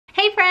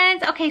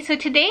friends. Okay, so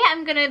today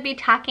I'm going to be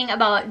talking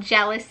about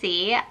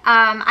jealousy.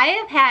 I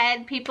have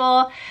had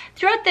people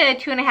throughout the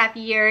 2.5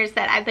 years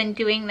that I've been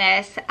doing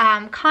this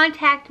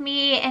contact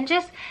me and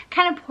just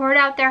kind of poured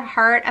out their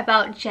heart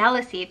about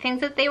jealousy,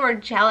 things that they were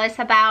jealous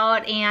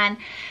about and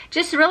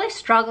just really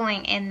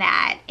struggling in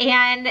that.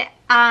 And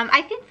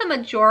I think the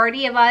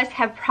majority of us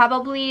have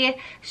probably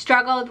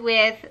struggled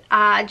with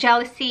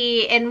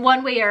jealousy in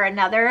one way or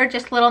another,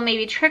 just little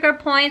maybe trigger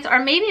points or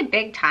maybe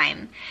big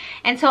time.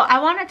 And so I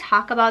want to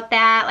talk about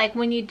that, like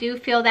when you do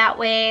feel that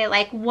way,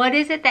 like what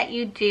is it that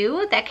you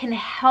do that can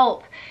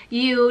help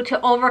you to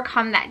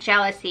overcome that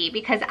jealousy?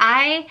 Because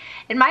I,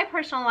 in my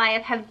personal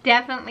life, have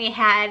definitely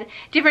had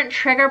different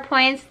trigger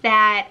points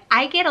that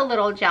I get a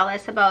little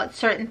jealous about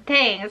certain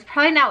things.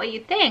 Probably not what you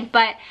think,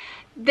 but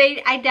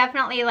I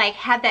definitely like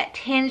have that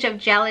tinge of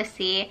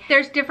jealousy.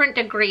 There's different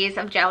degrees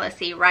of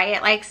jealousy,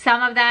 right? Like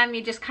some of them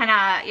you just kind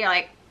of, you're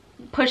like,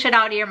 push it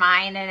out of your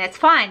mind and it's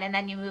fine and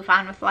then you move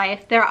on with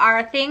life. There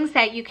are things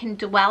that you can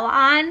dwell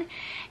on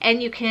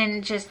and you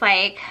can just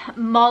like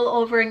mull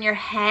over in your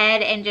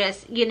head and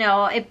just, you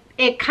know,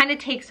 it kind of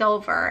takes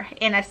over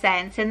in a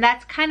sense. And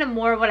that's kind of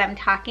more what I'm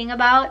talking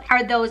about,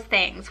 are those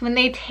things when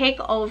they take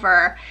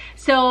over.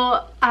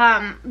 So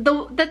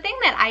the thing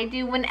that I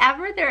do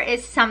whenever there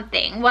is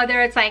something,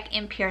 whether it's like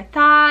impure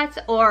thoughts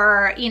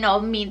or, you know,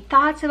 mean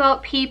thoughts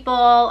about people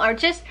or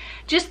just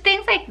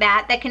things like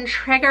that that can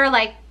trigger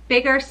like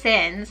bigger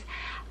sins,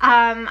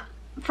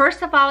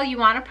 first of all, you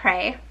want to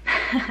pray.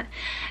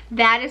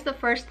 That is the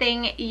first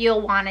thing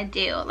you'll want to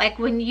do. Like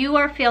when you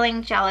are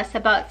feeling jealous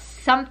about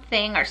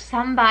something or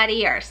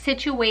somebody or a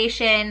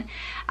situation,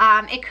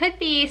 it could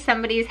be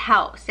somebody's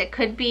house, it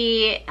could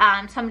be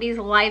somebody's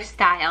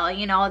lifestyle,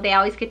 you know, they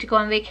always get to go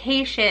on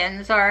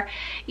vacations, or,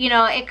 you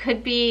know, it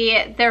could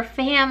be their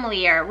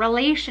family or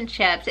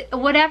relationships,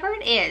 whatever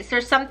it is.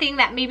 There's something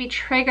that maybe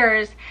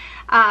triggers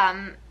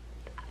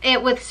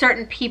it with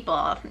certain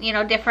people, you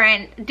know,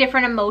 different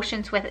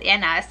emotions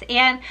within us,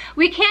 and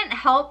we can't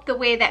help the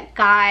way that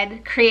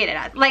God created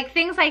us. Like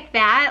things like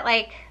that,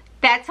 like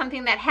that's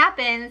something that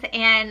happens,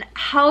 and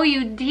how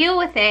you deal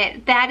with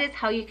it, that is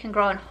how you can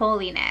grow in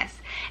holiness.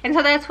 And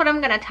so that's what I'm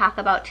going to talk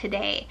about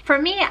today.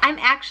 For me, I'm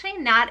actually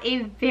not a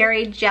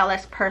very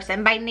jealous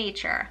person by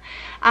nature.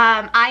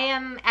 I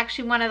am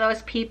actually one of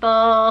those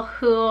people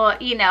who,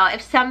 you know,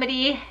 if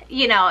somebody,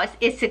 you know,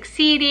 is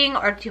succeeding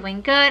or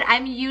doing good,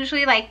 I'm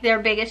usually like their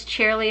biggest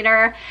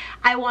cheerleader.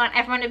 I want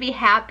everyone to be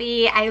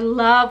happy. I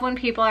love when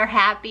people are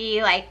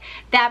happy. Like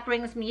that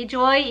brings me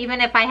joy,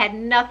 even if I had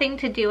nothing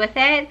to do with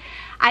it.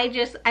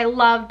 I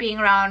love being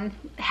around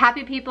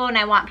happy people, and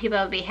I want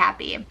people to be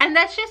happy. And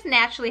that's just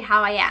naturally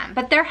how I am.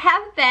 But there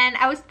have been,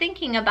 I was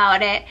thinking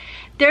about it,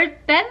 there's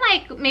been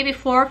like maybe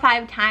 4 or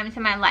 5 times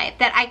in my life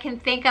that I can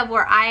think of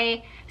where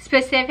I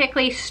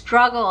specifically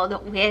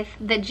struggled with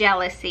the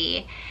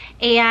jealousy.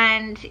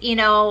 And, you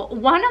know,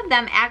 one of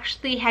them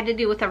actually had to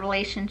do with a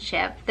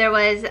relationship. There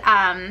was,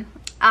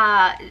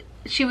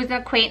 she was an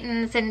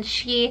acquaintance and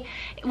she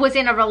was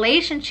in a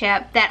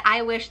relationship that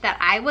I wish that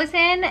I was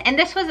in, and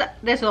this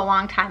was a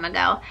long time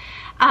ago,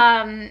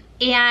 and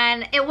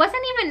it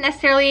wasn't even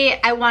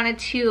necessarily I wanted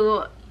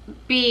to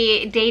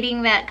be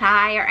dating that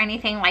guy or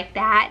anything like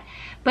that,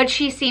 but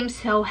she seemed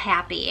so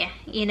happy,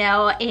 you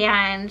know,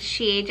 and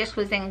she just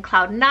was in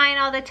cloud 9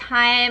 all the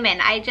time, and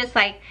I just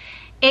like,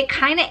 it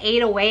kind of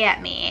ate away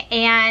at me,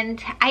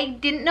 and I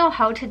didn't know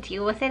how to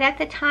deal with it at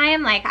the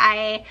time. Like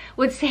I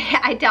would say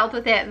I dealt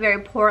with it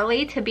very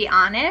poorly, to be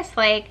honest.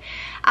 Like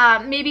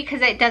maybe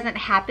because it doesn't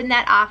happen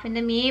that often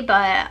to me,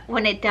 but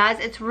when it does,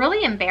 it's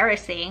really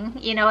embarrassing.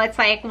 You know, it's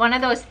like one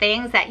of those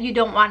things that you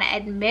don't want to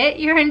admit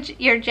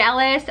you're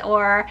jealous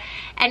or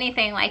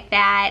anything like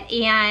that.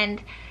 And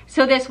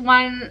so this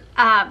one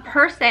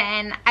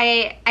person,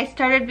 I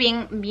started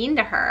being mean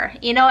to her,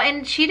 you know,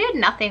 and she did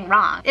nothing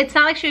wrong. It's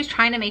not like she was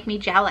trying to make me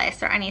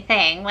jealous or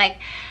anything. Like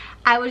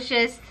I was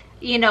just,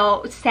 you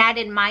know, sad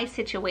in my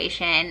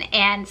situation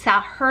and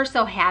saw her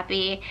so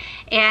happy,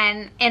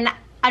 and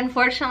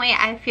unfortunately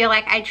I feel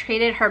like I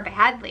treated her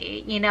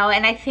badly, you know,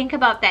 and I think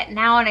about that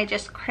now and I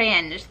just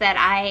cringe that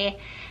I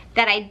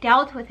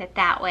dealt with it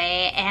that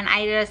way, and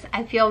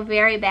I feel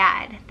very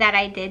bad that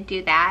I did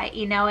do that,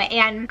 you know,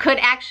 and could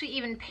actually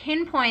even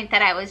pinpoint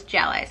that I was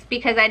jealous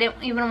because I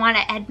didn't even want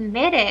to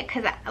admit it,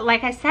 because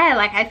like I said,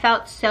 like I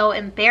felt so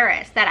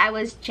embarrassed that I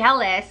was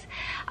jealous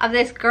of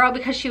this girl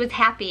because she was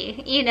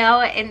happy, you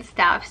know, and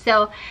stuff.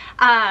 So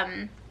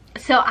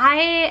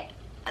I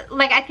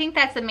think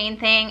that's the main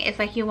thing, is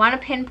like you want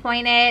to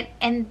pinpoint it,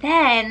 and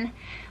then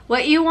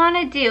what you want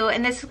to do,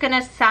 and this is going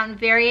to sound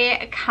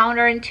very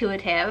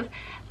counterintuitive,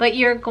 but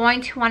you're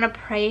going to want to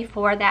pray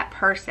for that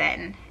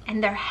person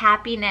and their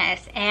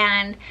happiness,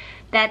 and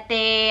that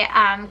they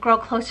grow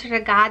closer to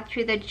God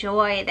through the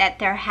joy that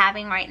they're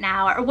having right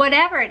now, or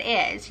whatever it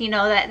is, you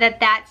know,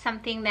 that's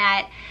something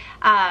that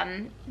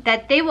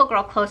that they will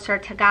grow closer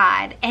to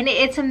God. And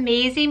it's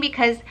amazing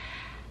because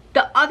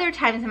the other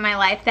times in my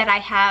life that I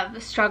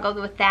have struggled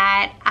with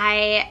that,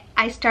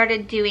 I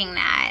started doing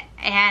that.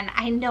 and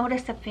I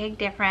noticed a big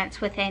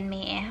difference within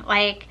me.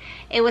 Like,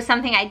 it was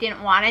something I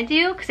didn't want to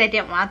do because I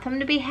didn't want them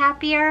to be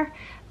happier,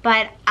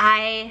 but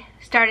I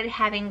started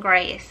having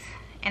grace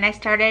and I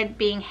started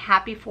being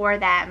happy for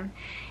them.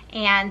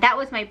 And that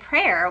was my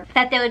prayer,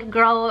 that they would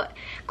grow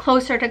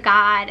closer to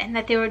God and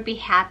that they would be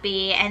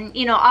happy and,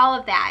 you know, all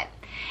of that.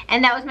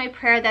 And that was my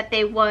prayer, that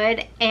they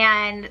would.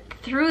 And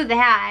through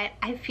that,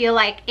 I feel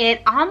like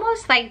it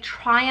almost like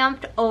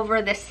triumphed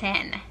over the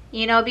sin,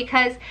 you know,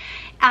 because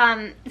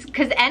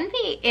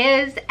envy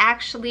is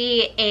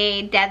actually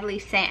a deadly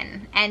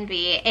sin,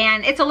 envy.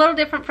 And it's a little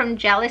different from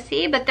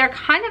jealousy, but they're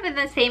kind of in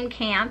the same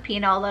camp, you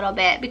know, a little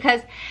bit,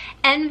 because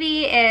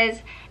envy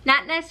is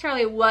not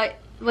necessarily what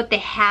they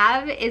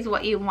have is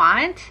what you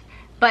want,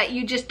 but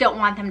you just don't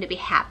want them to be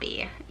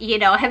happy. You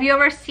know, have you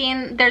ever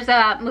seen, there's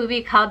a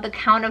movie called The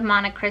Count of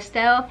Monte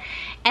Cristo,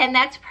 and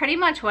that's pretty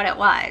much what it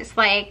was.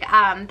 Like,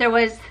 there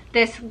was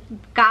this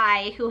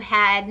guy who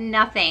had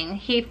nothing.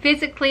 He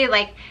physically,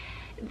 like,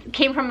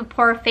 came from a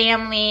poor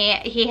family.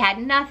 He had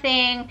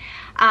nothing,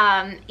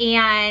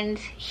 and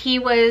he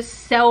was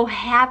so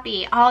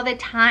happy all the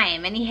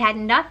time, and he had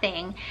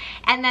nothing.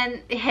 And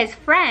then his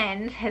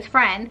friend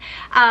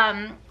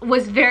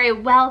was very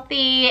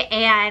wealthy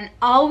and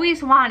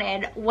always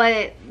wanted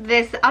what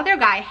this other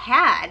guy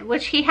had,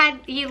 which he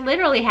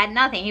literally had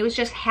nothing. He was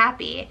just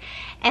happy.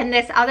 And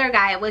this other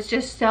guy was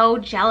just so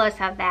jealous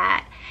of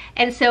that.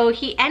 And so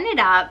he ended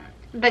up,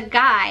 the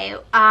guy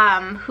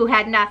who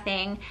had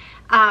nothing,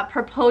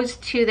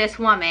 proposed to this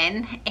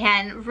woman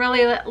and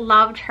really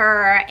loved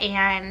her,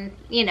 and,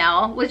 you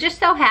know, was just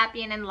so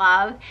happy and in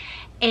love.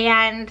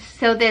 And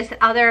so this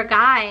other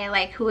guy,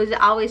 like, who was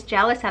always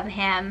jealous of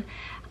him,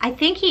 I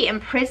think he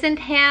imprisoned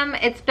him.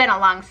 It's been a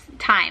long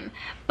time.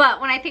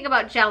 But when I think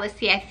about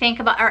jealousy, I think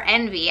about, or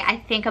envy, I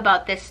think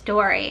about this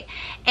story.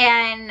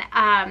 And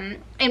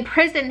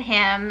imprisoned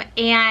him,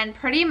 and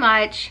pretty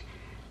much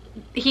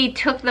he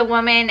took the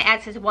woman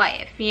as his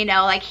wife, you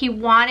know, like, he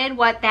wanted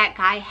what that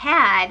guy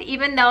had,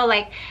 even though,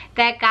 like,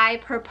 that guy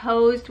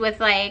proposed with,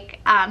 like,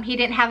 he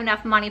didn't have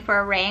enough money for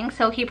a ring,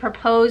 so he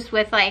proposed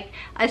with, like,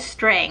 a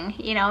string,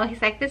 you know.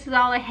 He's like, this is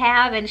all I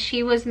have, and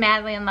she was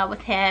madly in love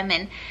with him.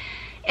 And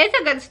it's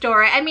a good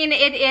story. I mean,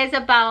 it is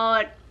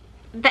about,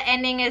 the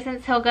ending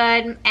isn't so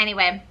good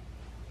anyway,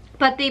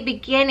 but the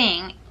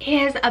beginning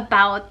is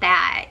about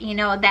that, you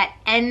know, that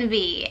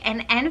envy.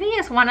 And envy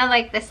is one of,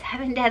 like, the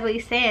 7 deadly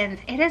sins.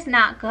 It is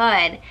not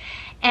good.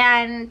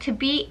 And to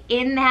be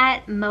in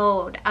that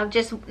mode of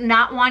just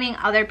not wanting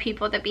other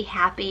people to be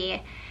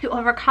happy, to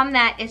overcome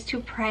that is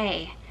to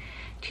pray.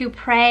 To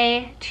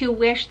pray, to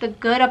wish the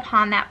good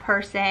upon that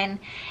person.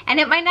 And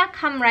it might not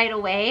come right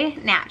away,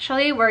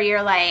 naturally, where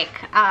you're like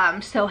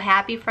so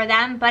happy for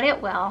them, but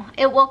it will.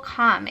 It will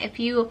come if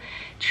you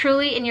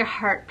truly in your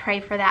heart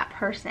pray for that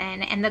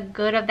person and the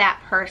good of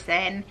that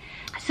person.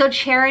 So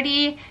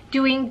charity,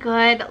 doing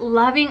good,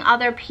 loving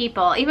other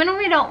people, even when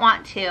we don't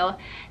want to,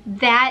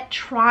 that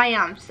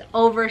triumphs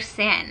over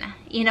sin,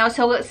 you know.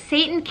 So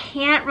Satan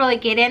can't really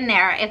get in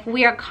there if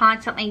we are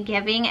constantly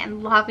giving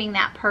and loving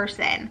that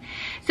person.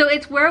 So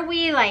it's where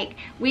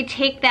we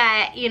take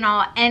that, you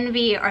know,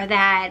 envy or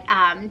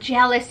that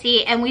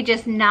jealousy, and we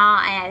just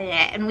gnaw at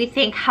it, and we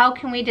think, how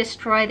can we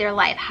destroy their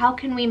life? How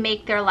can we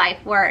make their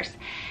life worse?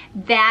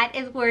 That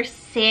is where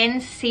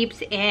sin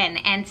seeps in,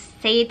 and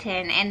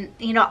Satan, and,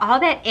 you know, all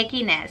that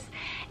ickiness,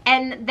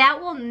 and that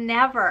will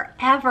never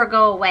ever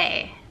go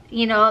away.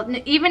 You know,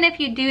 even if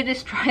you do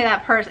destroy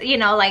that person, you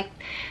know, like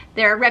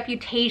their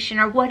reputation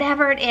or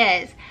whatever it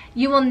is,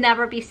 you will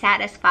never be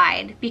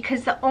satisfied,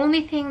 because the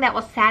only thing that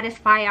will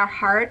satisfy our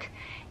heart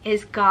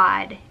is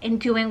God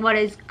and doing what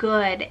is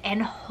good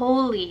and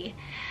holy.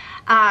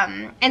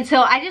 And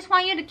so I just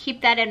want you to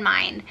keep that in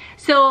mind.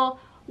 So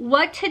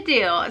what to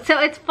do? So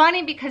it's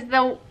funny because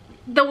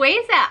the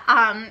ways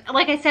that,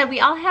 like I said, we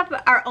all have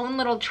our own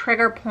little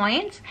trigger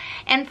points.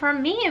 And for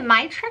me,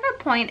 my trigger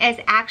point is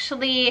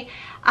actually,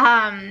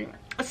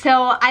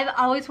 so I've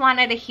always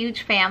wanted a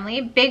huge family,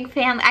 big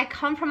family. I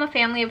come from a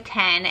family of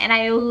 10 and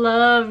I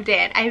loved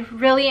it. I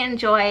really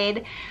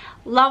enjoyed,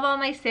 love all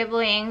my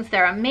siblings.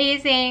 They're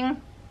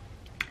amazing.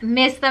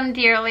 Miss them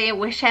dearly.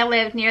 Wish I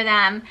lived near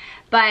them.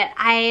 But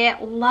I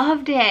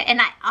loved it,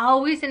 and I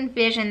always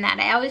envisioned that.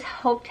 I always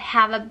hoped to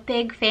have a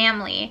big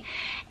family.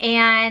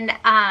 And,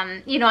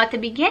 you know, at the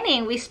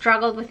beginning, we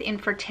struggled with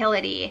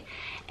infertility.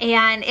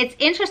 And it's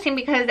interesting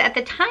because at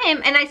the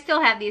time, and I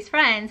still have these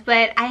friends,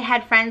 but I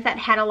had friends that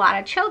had a lot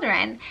of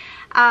children.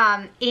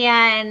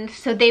 And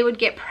so they would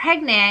get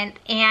pregnant,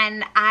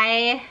 and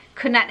I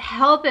could not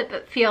help it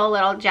but feel a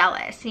little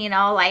jealous, you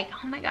know, like,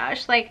 oh my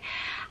gosh, like,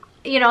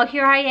 you know,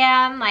 here I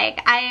am,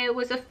 like, I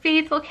was a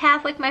faithful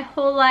Catholic my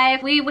whole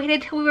life. We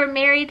waited till we were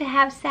married to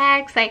have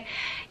sex. Like,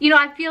 you know,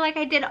 I feel like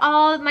I did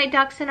all my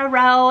ducks in a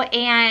row,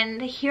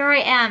 and here I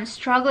am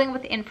struggling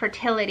with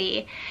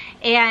infertility.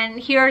 And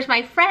here's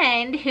my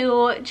friend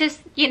who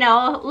just, you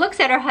know, looks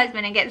at her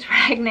husband and gets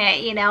pregnant,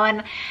 you know,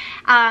 and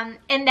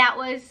that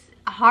was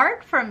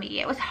hard for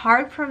me. It was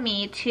hard for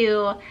me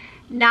to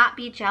not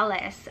be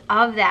jealous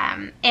of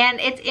them. And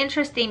it's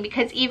interesting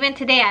because even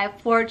today I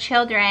have 4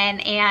 children,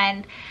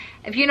 and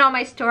if you know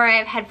my story,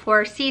 I've had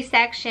 4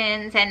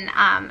 C-sections, and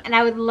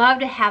I would love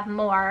to have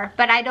more,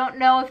 but I don't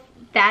know if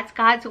that's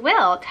God's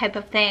will type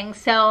of thing.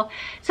 So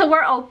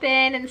we're open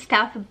and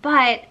stuff,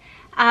 but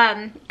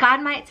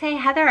God might say,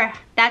 Heather,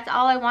 that's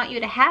all I want you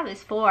to have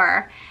is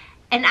 4.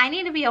 And I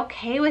need to be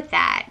okay with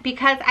that,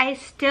 because I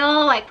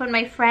still, like, when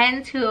my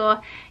friends who,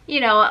 you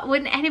know,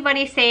 when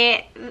anybody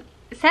says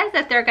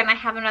that they're gonna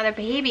have another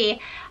baby,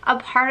 a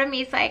part of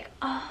me is like,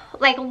 oh,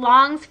 like,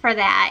 longs for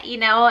that, you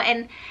know,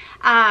 and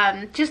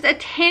just a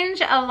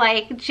tinge of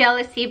like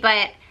jealousy,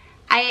 but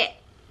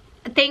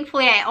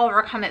thankfully I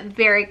overcome it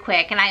very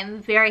quick, and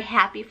I'm very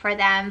happy for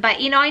them.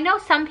 But you know, I know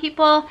some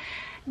people,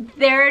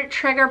 their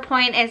trigger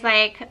point is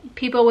like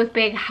people with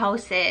big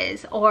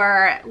houses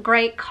or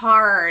great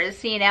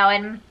cars, you know,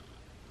 and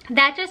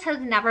that just has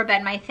never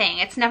been my thing.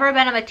 It's never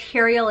been a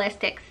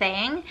materialistic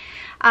thing.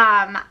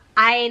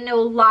 I know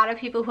a lot of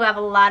people who have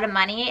a lot of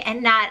money,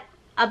 and not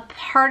a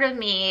part of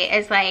me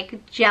is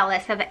like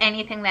jealous of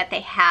anything that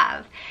they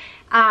have,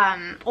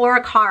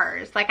 or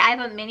cars. Like, I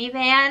have a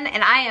minivan,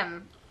 and I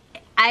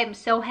am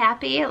so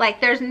happy. Like,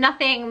 there's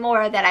nothing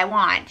more that I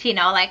want, you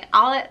know, like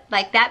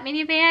like that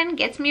minivan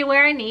gets me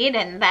where I need,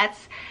 and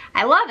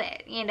I love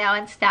it, you know,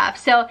 and stuff.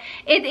 So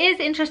it is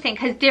interesting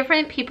because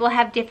different people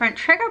have different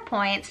trigger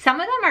points.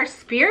 Some of them are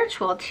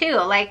spiritual too.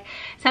 Like,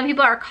 some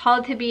people are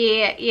called to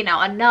be, you know,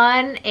 a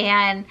nun,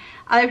 and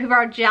other people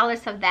are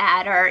jealous of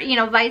that, or, you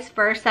know, vice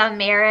versa,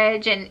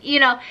 marriage, and,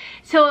 you know,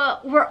 so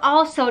we're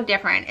all so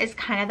different is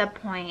kind of the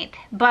point.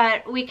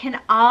 But we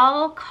can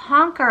all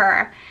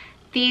conquer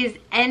these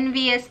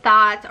envious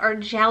thoughts or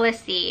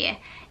jealousy,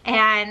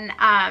 and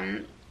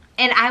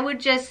I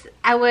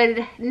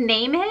would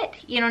name it,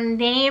 you know,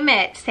 name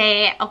it,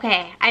 say,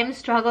 okay, I'm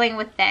struggling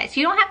with this.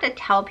 You don't have to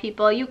tell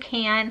people. You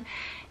can.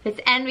 If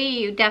it's envy,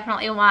 you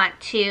definitely want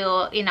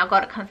to, you know,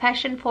 go to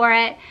confession for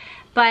it.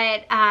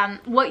 But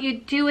what you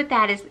do with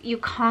that is you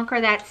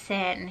conquer that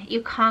sin.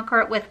 You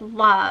conquer it with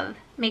love.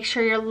 Make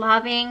sure you're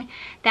loving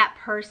that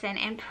person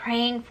and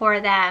praying for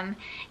them.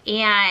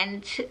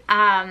 And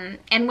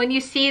when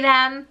you see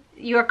them,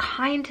 you're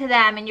kind to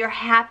them and you're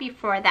happy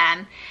for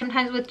them.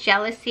 Sometimes with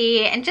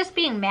jealousy and just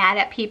being mad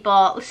at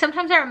people,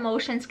 sometimes our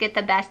emotions get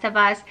the best of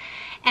us,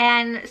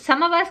 and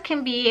some of us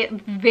can be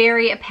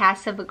very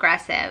passive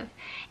aggressive,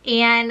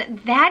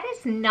 and that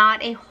is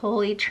not a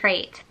holy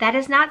trait. That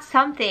is not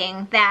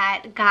something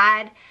that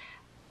God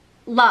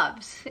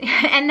loves.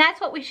 And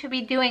that's what we should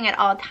be doing at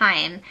all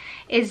time,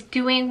 is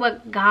doing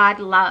what God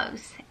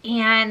loves.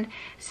 And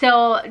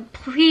so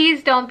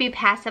please don't be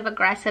passive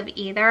aggressive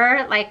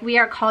either. Like, we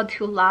are called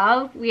to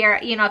love. We are,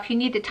 you know, if you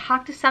need to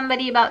talk to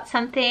somebody about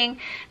something,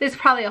 this is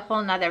probably a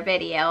whole nother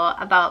video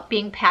about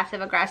being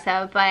passive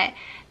aggressive, but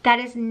that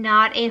is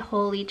not a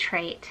holy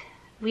trait.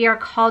 We are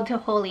called to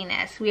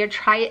holiness. We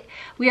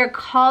are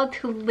called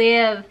to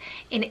live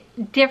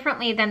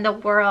differently than the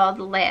world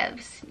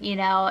lives, you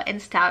know, and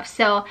stuff.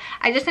 So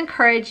I just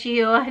encourage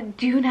you,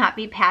 do not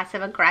be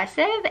passive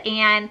aggressive,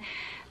 and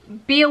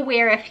be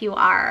aware if you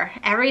are.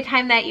 Every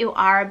time that you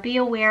are, be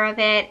aware of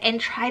it and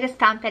try to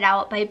stomp it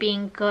out by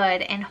being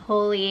good and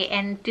holy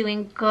and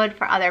doing good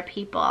for other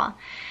people.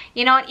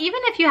 You know, even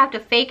if you have to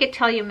fake it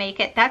till you make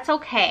it, that's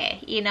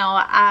okay. You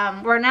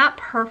know, we're not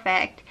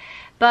perfect,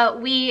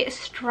 but we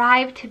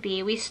strive to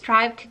be. We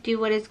strive to do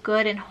what is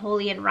good and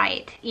holy and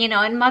right. You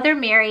know, and Mother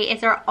Mary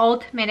is our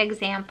ultimate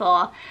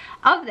example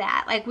of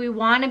that. Like, we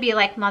want to be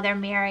like Mother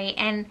Mary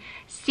and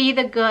see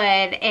the good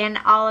and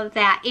all of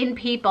that in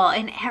people,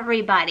 in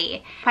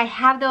everybody. If I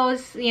have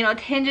those, you know,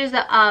 tinges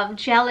of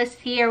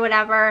jealousy or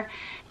whatever,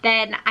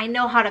 then I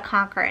know how to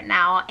conquer it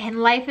now,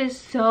 and life is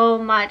so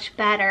much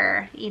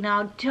better. You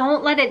know,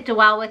 don't let it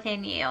dwell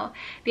within you,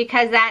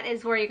 because that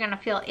is where you're gonna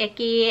feel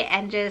icky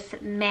and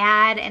just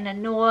mad and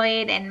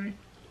annoyed and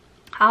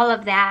all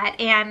of that.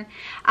 And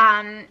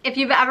if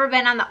you've ever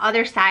been on the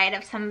other side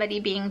of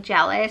somebody being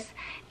jealous,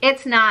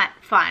 it's not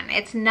fun.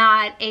 It's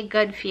not a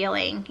good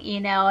feeling, you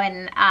know.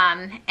 And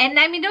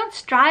I mean, don't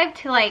strive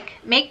to like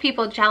make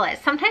people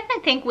jealous. Sometimes I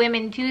think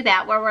women do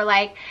that, where we're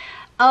like,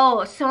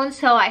 oh,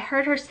 so-and-so, I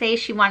heard her say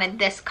she wanted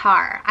this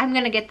car. I'm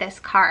gonna get this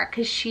car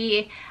because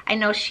I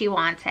know she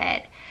wants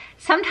it.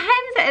 Sometimes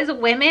as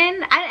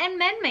women, and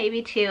men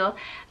maybe too,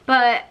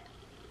 but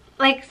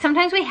like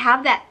sometimes we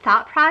have that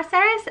thought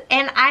process,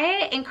 and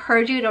I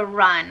encourage you to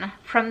run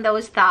from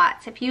those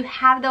thoughts. If you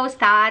have those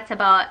thoughts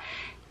about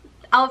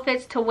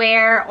outfits to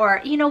wear,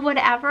 or, you know,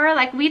 whatever,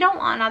 like, we don't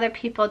want other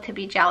people to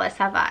be jealous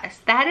of us.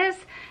 That is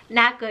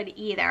not good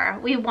either.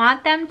 We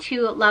want them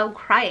to love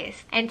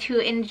Christ and to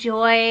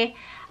enjoy,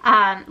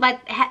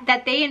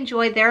 that they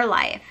enjoy their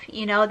life.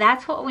 You know,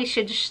 that's what we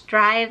should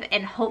strive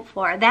and hope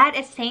for. That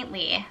is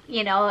saintly,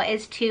 you know,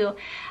 is to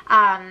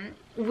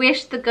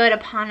wish the good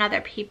upon other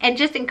people and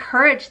just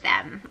encourage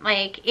them,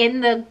 like,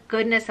 in the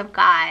goodness of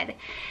God.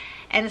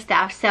 and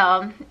stuff.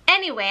 So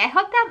anyway, I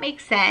hope that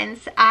makes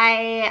sense.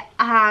 I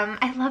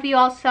love you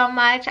all so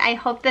much. I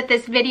hope that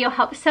this video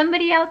helps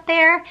somebody out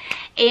there,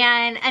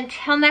 and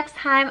until next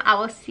time, I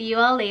will see you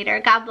all later.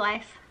 God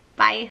bless. Bye.